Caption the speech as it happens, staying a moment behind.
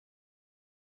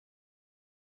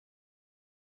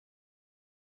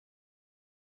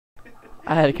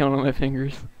I had to count on my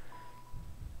fingers.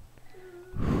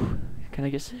 Can I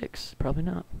get 6? Probably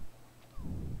not.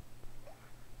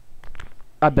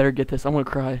 I better get this. I'm gonna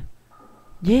cry.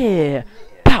 Yeah!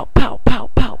 Pow, pow, pow,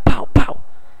 pow, pow, pow!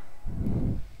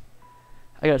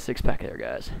 I got a 6-pack there,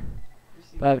 guys.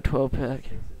 But I have a 12-pack.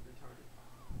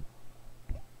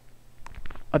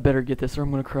 I better get this or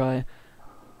I'm gonna cry.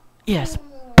 Yes!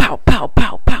 Pow, pow,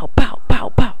 pow, pow, pow, pow,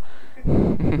 pow!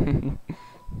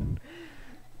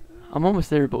 I'm almost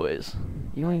there, boys.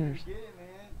 You ain't understand.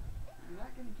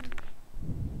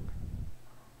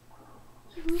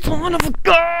 Son of a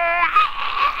gun!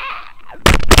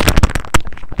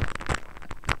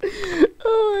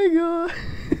 Oh my god.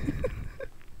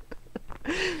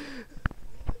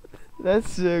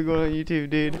 That's going on YouTube,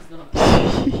 dude.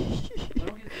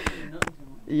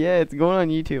 Yeah, it's going on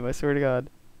YouTube, I swear to God.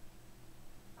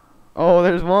 Oh,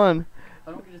 there's one.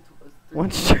 One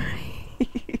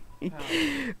strike.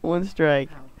 One strike.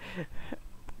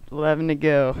 11 to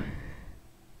go.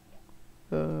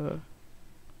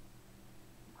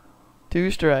 2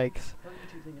 strikes.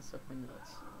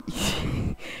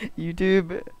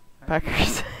 YouTube, Packer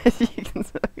says you can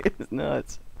suck his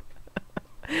nuts.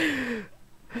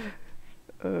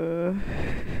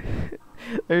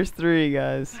 There's 3,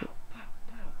 guys.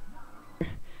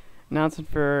 Announcing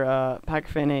for Packer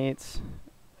Fan 8's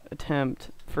attempt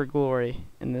for glory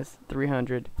in this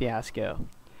 300 fiasco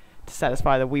to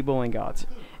satisfy the Wii Bowling gods.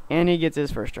 And he gets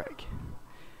his first strike.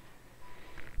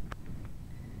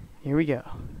 Here we go.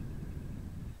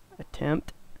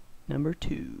 Attempt number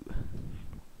 2.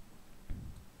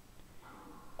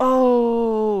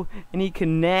 Oh, and he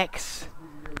connects.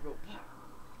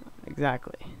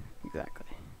 Exactly. Exactly.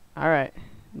 All right,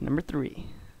 number 3.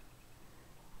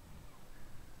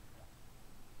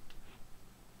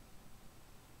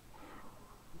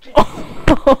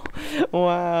 Oh,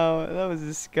 wow, that was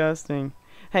disgusting.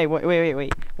 Hey,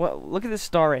 wait. What? Look at this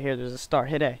star right here. There's a star.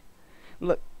 Hit A.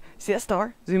 Look. See that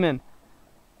star? Zoom in.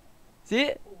 See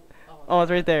it? Oh, it's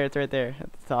right there. It's right there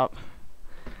at the top.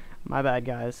 My bad,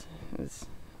 guys.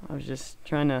 I was just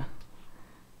trying to.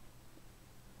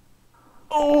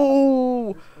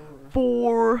 Oh,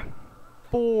 4.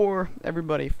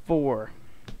 Everybody, 4.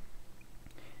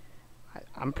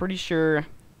 I'm pretty sure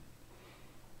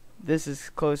this is as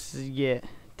close as you get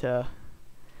to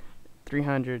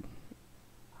 300.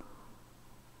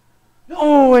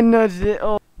 Oh, I nudged it.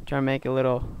 Oh, trying to make a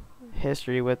little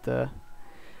history with the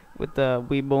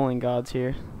Wii Bowling gods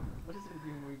here. What is it with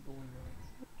Wii Bowling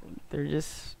gods? They're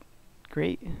just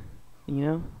great, you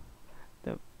know.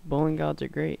 The bowling gods are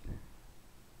great.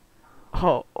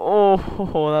 Oh,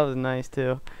 that was nice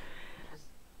too. Just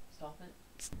stop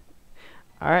it.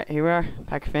 Alright, here we are,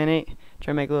 Packer Fan 8.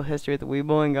 Trying to make a little history with the Wii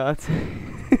Bowling gods.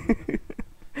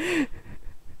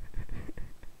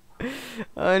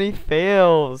 And he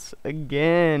fails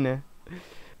again.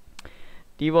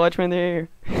 Do you watch when they're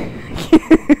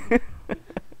here?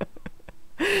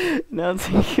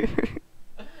 Announcing.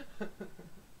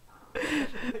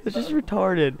 It's just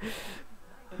retarded.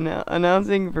 Now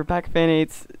announcing for Packer Fan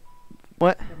 8's.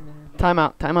 What?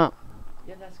 Timeout.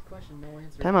 Yeah, that's a question. No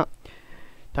answer.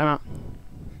 Timeout.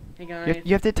 Hey guys.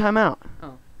 You have to time out.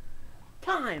 Oh.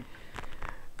 Time.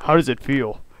 How does it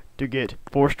feel to get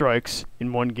 4 strikes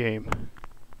in one game?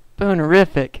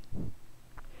 Bonerific.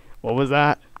 What was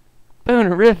that?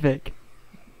 Bonerific.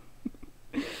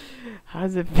 How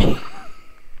does it feel?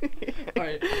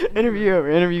 Alright. Interview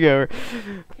over.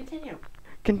 Continue.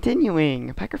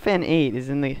 Continuing. Packer Fan 8 is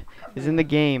in the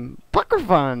game. Pucker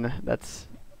Fun. That's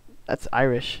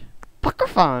Irish. Pucker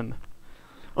Fun.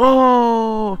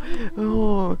 Oh,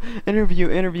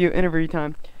 interview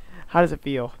time. How does it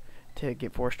feel to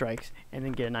get 4 strikes and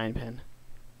then get a 9 pin?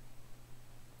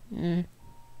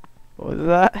 What was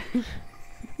that?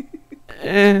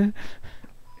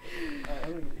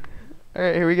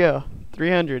 Alright, here we go.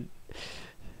 300.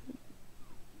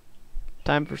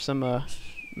 Time for some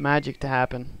magic to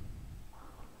happen.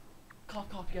 Cough,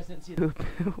 you guys didn't see Poo, that.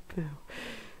 poo.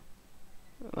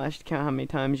 I should count how many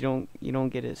times you don't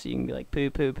get it, so you can be like poo.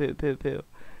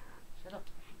 Shut up.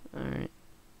 Alright.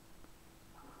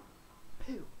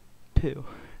 Poo.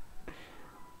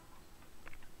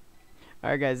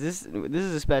 Alright guys, this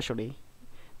is a specialty.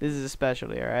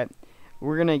 Alright?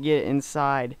 We're gonna get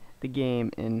inside the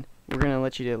game and we're gonna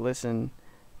let you to listen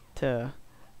to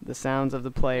the sounds of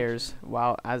the players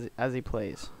while as he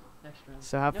plays. Next round.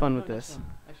 So have fun with next this.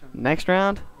 round. Next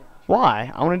round? Yeah.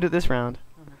 Why? I wanna do it this round.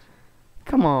 Oh, next round.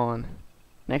 Come on.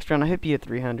 Next round I hope you hit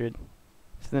 300.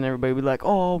 So then everybody will be like,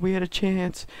 oh, we had a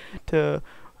chance to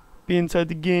be inside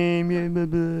the game. Yeah, blah,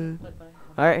 blah. Bye.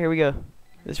 Alright, here we go.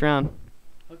 This round.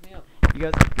 Hook me up. You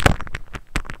guys.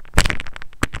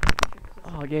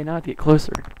 Oh, yeah, now I have to get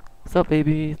closer. What's up,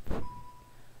 baby?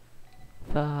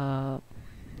 What's up?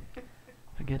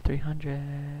 I get 300.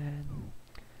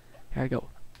 Here I go.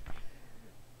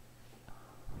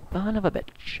 Son of a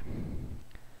bitch.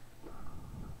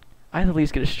 I have to at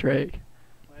least get a strike.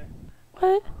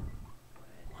 What?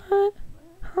 What?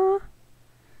 Huh?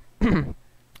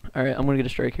 Alright, I'm gonna get a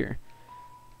strike here.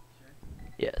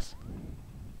 Yes.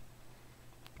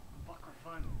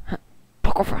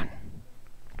 Poker fun.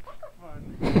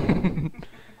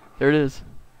 There it is.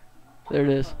 There it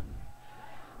is.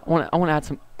 I wanna add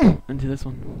some into this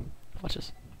one. Watch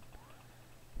this.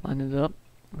 Line it up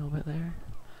a little bit there.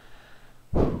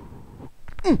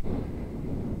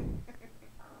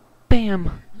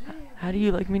 Bam! How do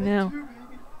you like me now?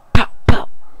 Pow! Pow!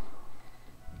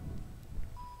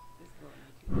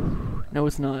 No,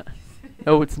 it's not.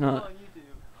 No, it's not.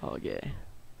 Oh, yeah.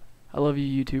 I love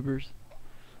you, YouTubers.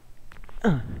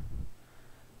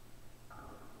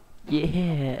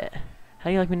 Yeah. How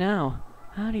do you like me now?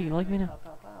 How do you like me now?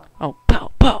 Oh,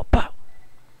 pow, pow, pow.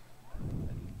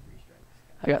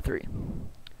 I got 3.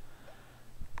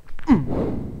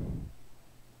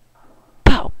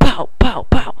 Pow, pow, pow,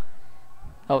 pow.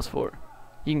 That was 4.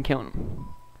 You can count them.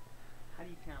 How do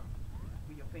you count?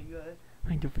 With your finger?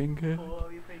 With your finger. Oh,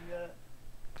 your finger.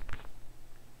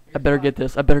 I better get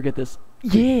this. I better get this.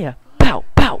 Yeah. Pow,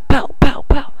 pow, pow, pow,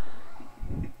 pow.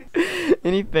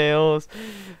 And he fails.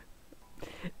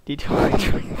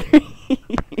 D23.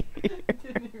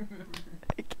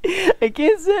 I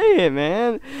can't say it,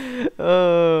 man.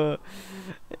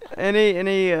 And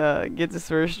he gets his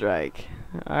first strike.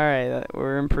 Alright,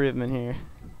 we're improvement here.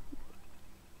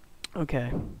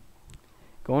 Okay.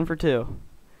 Going for 2.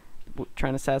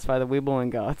 Trying to satisfy the Weebling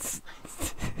gods.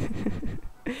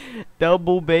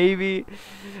 Double, baby.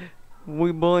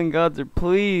 Weebling gods are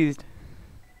pleased.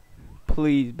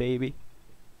 Please, baby.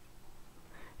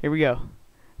 Here we go.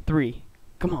 3.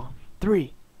 Come on.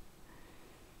 3.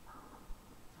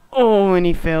 Oh, and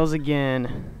he fails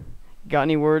again. Got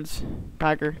any words,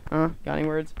 Packer? Huh? Got any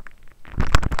words?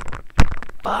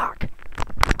 Fuck.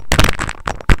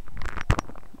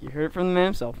 You heard it from the man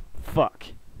himself. Fuck.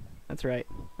 That's right.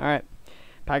 Alright.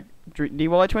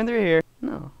 DBproductions here.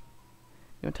 No.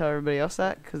 You want to tell everybody else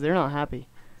that? Because they're not happy.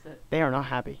 They are not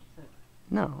happy.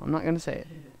 No, I'm not going to say it.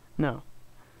 No.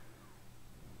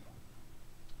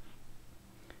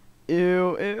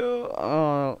 Ew, ew.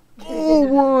 Oh,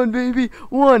 1, baby.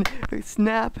 1.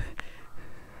 Snap.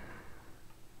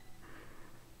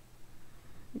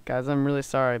 Guys, I'm really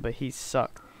sorry, but he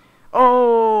sucked.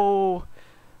 Oh!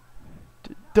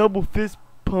 Double fist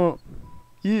pump.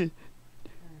 Yeah.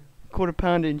 Quarter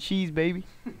pounder and cheese, baby.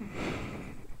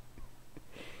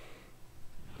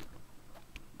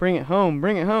 Bring it home.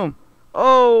 Bring it home.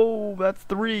 Oh, that's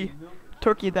 3.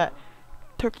 Turkey that.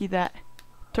 Turkey that.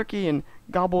 Turkey and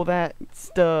gobble that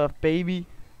stuff, baby.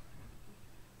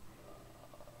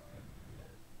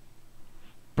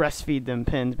 Breastfeed them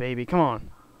pins, baby. Come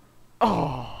on.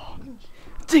 Oh,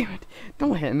 damn it.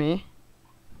 Don't hit me.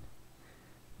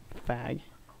 Fag.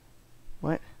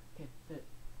 What?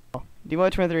 Oh,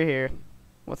 DBproductions here.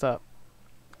 What's up?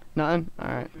 Nothing?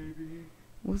 Alright.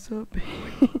 What's up,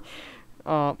 baby?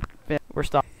 Oh, we're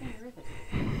stopped.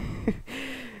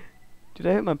 Dude,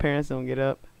 I hope my parents don't get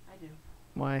up. I do.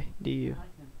 Why do you? I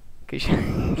like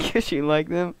them. Cause you like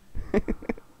them?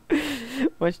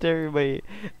 Watch to everybody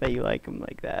that you like them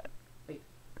like that. I'm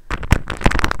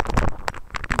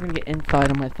gonna get inside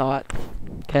on my thoughts.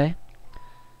 Okay?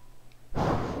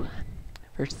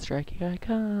 First strike, here I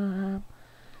come.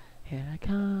 Here I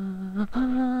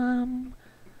come.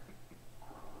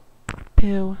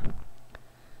 Pew.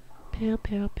 Pew,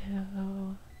 pew,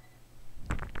 pew.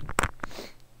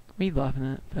 What are you laughing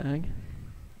at, fag?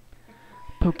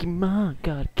 Pokemon,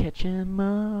 gotta catch 'em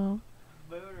all.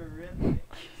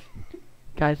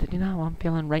 Guys, you know how I'm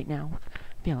feeling right now? I'm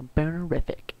feeling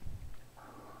bonerific.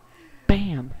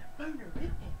 Bam!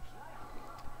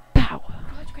 Pow!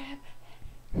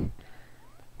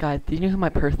 Guys, do you know who my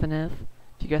person is?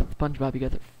 If you guys SpongeBob, you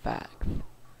guys are facts.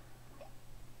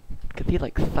 Cause he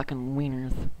likes sucking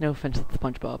wieners. No offense to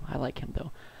SpongeBob, I like him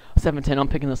though. 7-10, I'm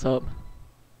picking this up.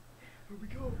 Here we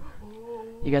go. Oh.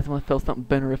 You guys wanna feel something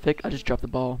bonerific? I just dropped the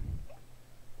ball.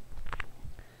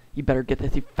 You better get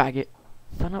this, you faggot.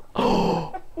 Son up.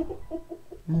 Oh!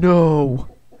 No!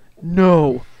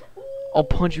 No! I'll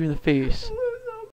punch you in the face.